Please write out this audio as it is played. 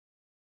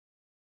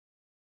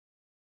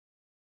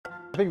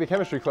I think the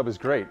chemistry club is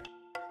great.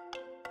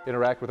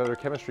 Interact with other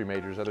chemistry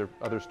majors,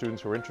 other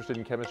students who are interested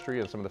in chemistry,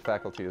 and some of the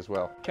faculty as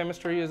well.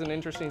 Chemistry is an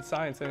interesting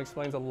science and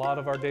explains a lot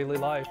of our daily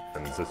life.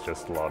 And it's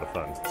just a lot of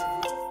fun.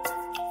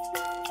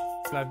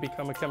 And I've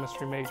become a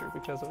chemistry major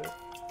because of it.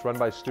 It's run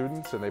by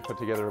students, and they put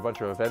together a bunch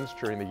of events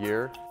during the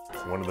year.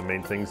 One of the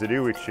main things they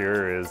do each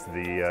year is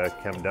the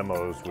chem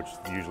demos, which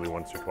usually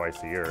once or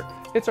twice a year.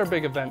 It's our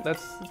big event.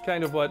 That's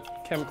kind of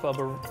what Chem Club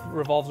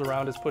revolves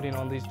around, is putting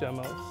on these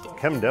demos. So.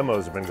 Chem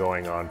demos have been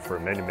going on for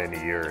many, many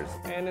years.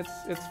 And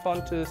it's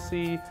fun to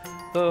see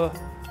the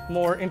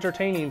more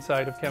entertaining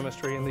side of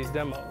chemistry in these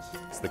demos.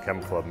 It's the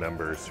Chem Club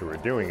members who are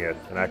doing it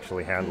and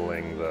actually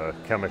handling the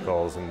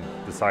chemicals and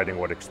deciding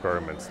what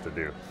experiments to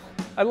do.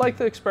 I like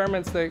the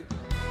experiments that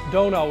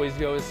don't always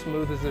go as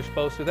smooth as they're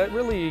supposed to. That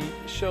really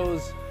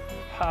shows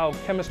how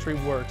chemistry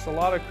works. A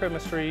lot of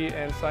chemistry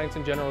and science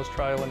in general is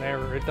trial and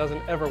error. It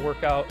doesn't ever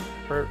work out,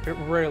 or it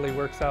rarely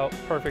works out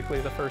perfectly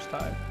the first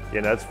time.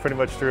 Yeah, that's pretty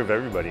much true of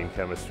everybody in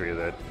chemistry,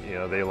 that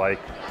they like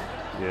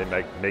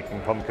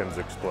making pumpkins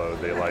explode.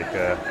 They like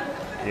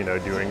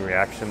doing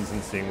reactions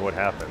and seeing what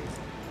happens.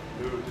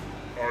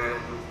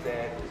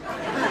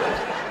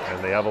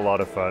 And they have a lot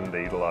of fun.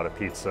 They eat a lot of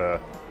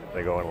pizza.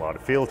 They go on a lot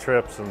of field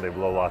trips, and they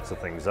blow lots of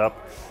things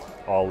up,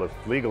 all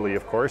legally,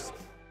 of course.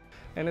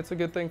 And it's a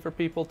good thing for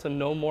people to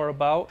know more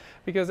about,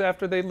 because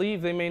after they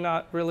leave, they may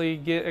not really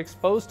get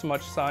exposed to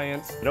much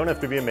science. You don't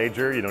have to be a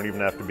major, you don't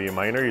even have to be a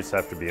minor, you just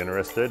have to be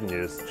interested, and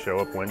you just show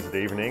up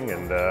Wednesday evening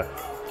and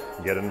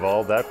get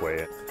involved that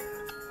way.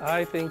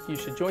 I think you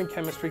should join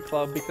Chemistry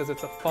Club because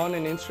it's a fun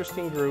and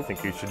interesting group. I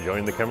think you should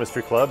join the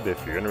Chemistry Club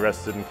if you're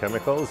interested in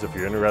chemicals, if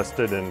you're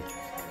interested in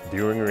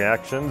doing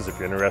reactions, if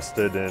you're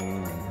interested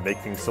in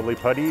making silly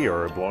putty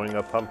or blowing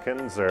up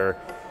pumpkins, or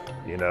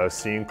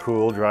seeing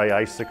cool dry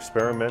ice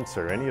experiments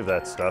or any of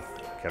that stuff.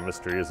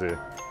 Chemistry is a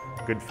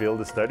good field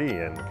to study,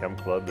 and Chem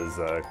Club is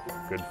a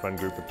good fun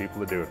group of people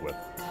to do it with.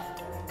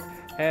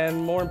 And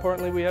more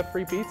importantly, we have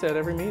free pizza at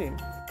every meeting.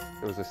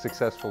 It was a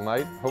successful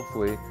night.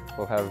 Hopefully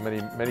we'll have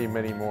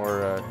many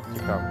more to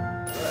come.